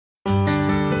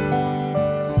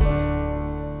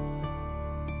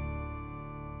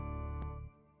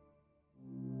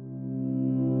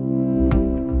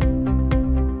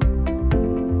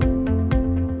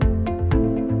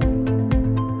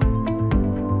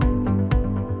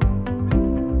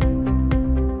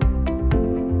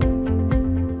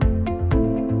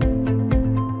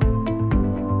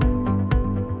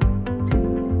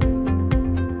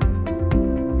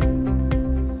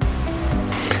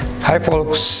Hi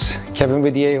folks, Kevin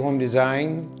with EA Home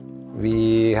Design.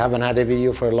 We haven't had a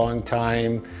video for a long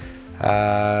time.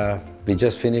 We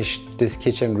just finished this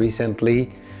kitchen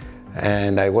recently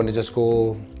and I want to just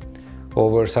go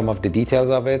over some of the details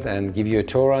of it and give you a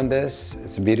tour on this.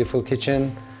 It's a beautiful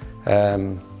kitchen,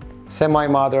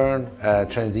 semi-modern,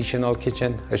 transitional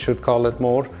kitchen, I should call it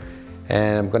more.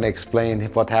 And I'm going to explain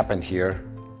what happened here.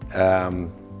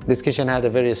 This kitchen had a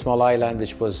very small island,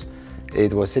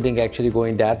 it was sitting actually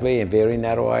going that way, a very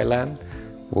narrow island,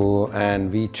 and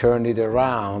we turned it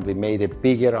around. We made a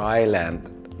bigger island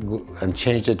and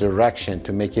changed the direction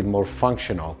to make it more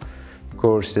functional. Of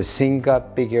course, the sink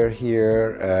got bigger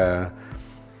here,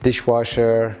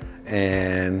 dishwasher,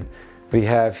 and we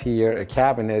have here a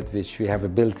cabinet which we have a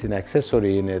built-in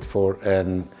accessory in it for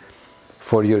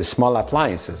your small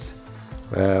appliances,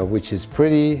 which is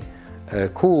pretty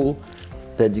cool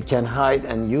that you can hide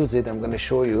and use it. I'm going to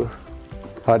show you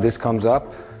how this comes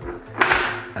up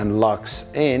and locks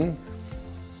in,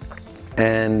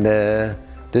 and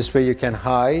this way you can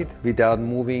hide without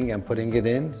moving and putting it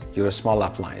in your small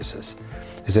appliances.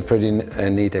 It's a pretty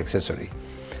neat accessory.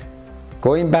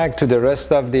 Going back to the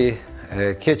rest of the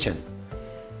kitchen,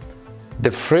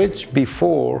 the fridge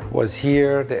before was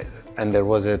here and there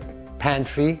was a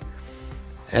pantry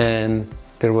and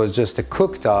there was just a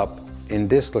cooktop in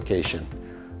this location.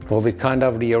 Well, we kind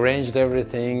of rearranged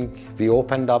everything. We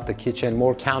opened up the kitchen,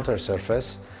 more counter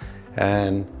surface,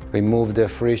 and we moved the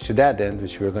fridge to that end,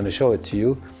 which we're going to show it to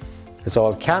you. It's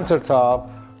all countertop,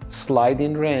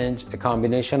 sliding range, a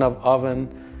combination of oven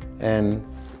and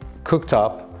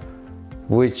cooktop,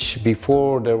 which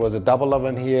before there was a double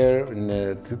oven here, and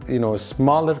a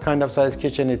smaller kind of size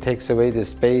kitchen, it takes away the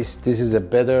space. This is a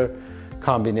better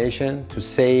combination to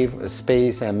save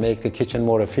space and make the kitchen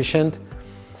more efficient.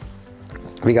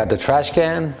 We got the trash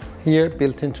can here,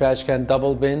 built-in trash can,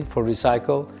 double bin for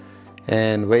recycle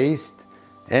and waste,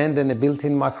 and then a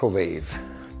built-in microwave.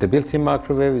 The built-in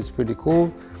microwave is pretty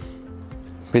cool.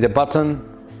 With a button,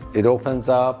 it opens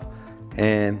up,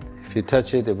 and if you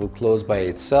touch it, it will close by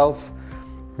itself.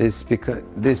 This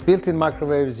built-in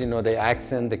microwaves, they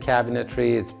accent the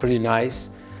cabinetry. It's pretty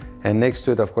nice. And next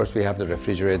to it, of course, we have the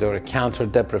refrigerator, a counter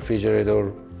depth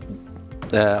refrigerator.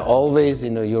 Always,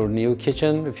 your new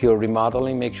kitchen, if you're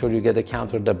remodeling, make sure you get a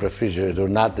counter depth refrigerator,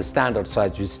 not the standard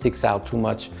size, which sticks out too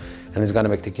much and it's going to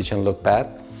make the kitchen look bad.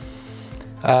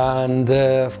 And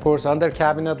of course, under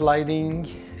cabinet lighting,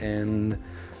 and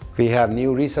we have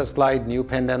new recessed light, new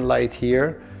pendant light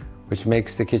here, which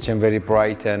makes the kitchen very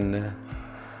bright and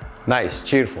nice,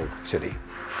 cheerful actually.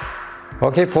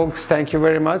 Okay folks, thank you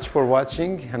very much for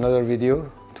watching another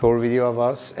tour video of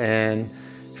us, and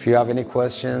if you have any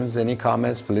questions, any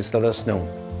comments, please let us know.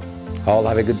 All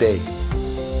have a good day.